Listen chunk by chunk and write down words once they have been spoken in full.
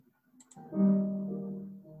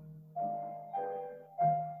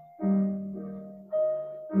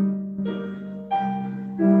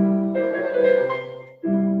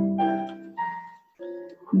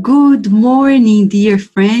Good morning, dear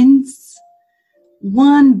friends.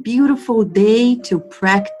 One beautiful day to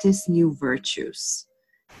practice new virtues.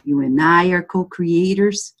 You and I are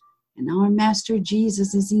co-creators, and our Master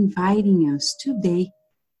Jesus is inviting us today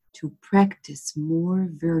to practice more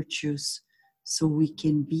virtues so we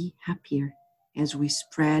can be happier as we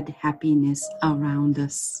spread happiness around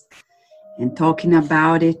us. And talking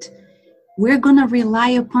about it, we're going to rely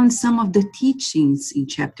upon some of the teachings in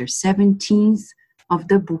chapter 17 of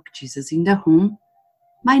the book Jesus in the Home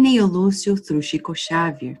by Neio Lucio through Chico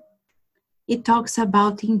Xavier. It talks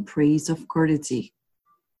about in praise of courtesy.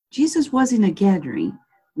 Jesus was in a gathering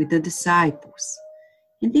with the disciples,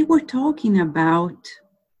 and they were talking about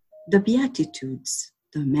the Beatitudes.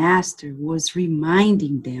 The Master was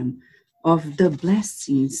reminding them of the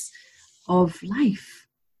blessings of life.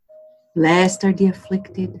 Blessed are the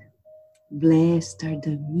afflicted, blessed are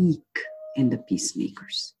the meek and the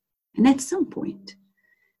peacemakers. And at some point,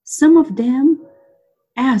 some of them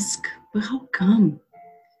ask, but how come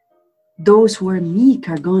those who are meek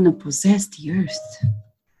are going to possess the earth?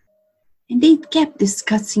 And they kept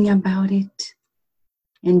discussing about it.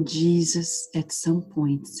 And Jesus at some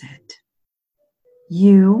point said,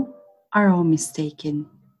 you are all mistaken.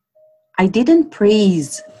 I didn't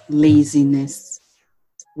praise laziness,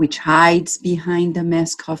 which hides behind the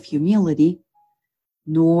mask of humility,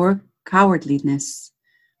 nor cowardliness,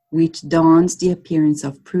 which dons the appearance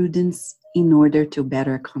of prudence in order to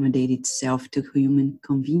better accommodate itself to human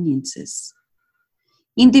conveniences.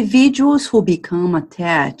 Individuals who become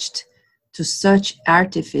attached to such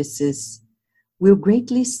artifices will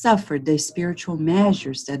greatly suffer the spiritual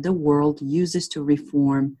measures that the world uses to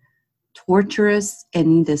reform torturous and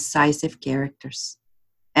indecisive characters.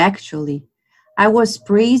 Actually, I was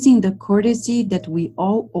praising the courtesy that we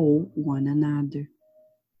all owe one another.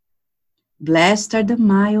 Blessed are the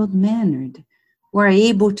mild-mannered, who are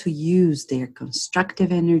able to use their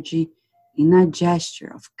constructive energy in a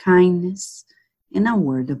gesture of kindness and a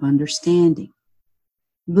word of understanding.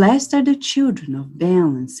 Blessed are the children of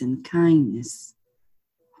balance and kindness,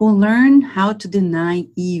 who learn how to deny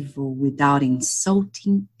evil without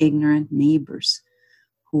insulting ignorant neighbors,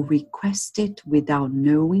 who request it without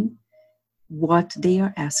knowing what they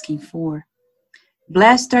are asking for.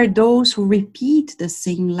 Blessed are those who repeat the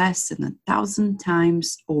same lesson 1,000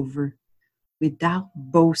 times over without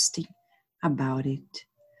boasting about it,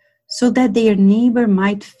 so that their neighbor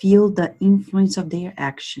might feel the influence of their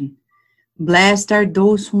action. Blessed are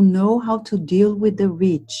those who know how to deal with the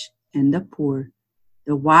rich and the poor,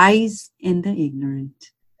 the wise and the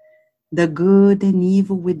ignorant, the good and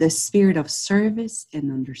evil with the spirit of service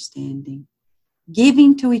and understanding,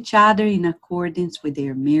 giving to each other in accordance with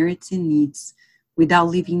their merits and needs, without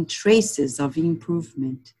leaving traces of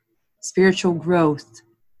improvement, spiritual growth,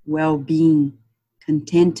 well-being,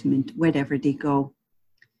 contentment wherever they go.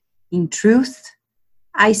 In truth,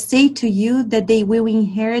 I say to you that they will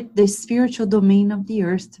inherit the spiritual domain of the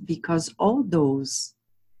earth, because all those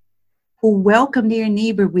who welcome their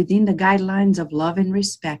neighbor within the guidelines of love and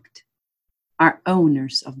respect are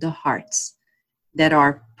owners of the hearts that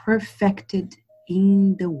are perfected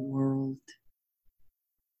in the world.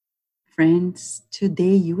 Friends,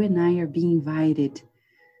 today you and I are being invited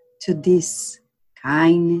to this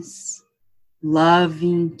kindness,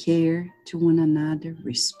 loving care to one another,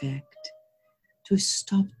 respect, to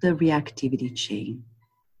stop the reactivity chain.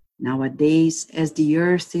 Nowadays, as the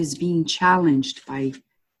earth is being challenged by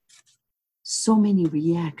so many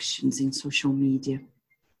reactions in social media,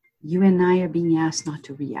 you and I are being asked not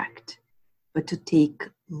to react, but to take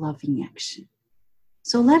loving action.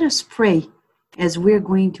 So let us pray as we're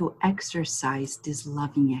going to exercise this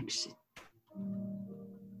loving action.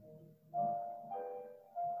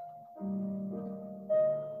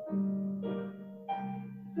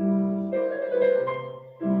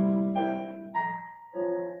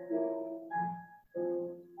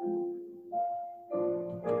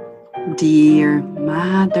 Dear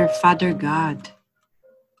Mother, Father God,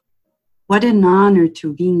 what an honor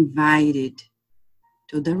to be invited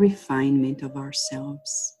to the refinement of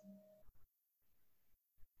ourselves.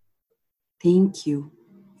 Thank you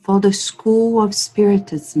for the school of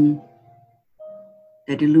Spiritism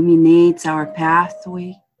that illuminates our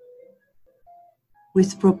pathway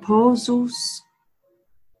with proposals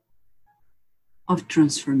of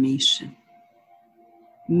transformation.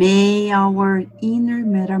 May our inner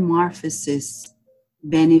metamorphosis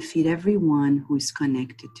benefit everyone who is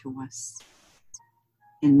connected to us.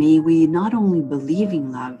 And may we not only believe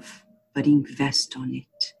in love, but invest on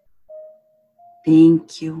it.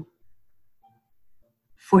 Thank you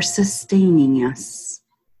for sustaining us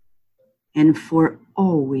and for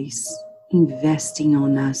always investing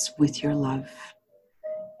on us with your love.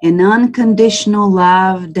 An unconditional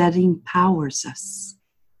love that empowers us.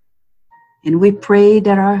 And we pray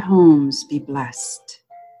that our homes be blessed.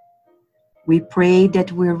 We pray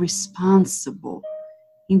that we're responsible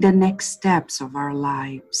in the next steps of our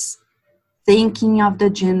lives, thinking of the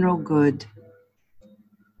general good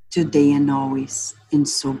today and always, and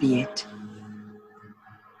so be it.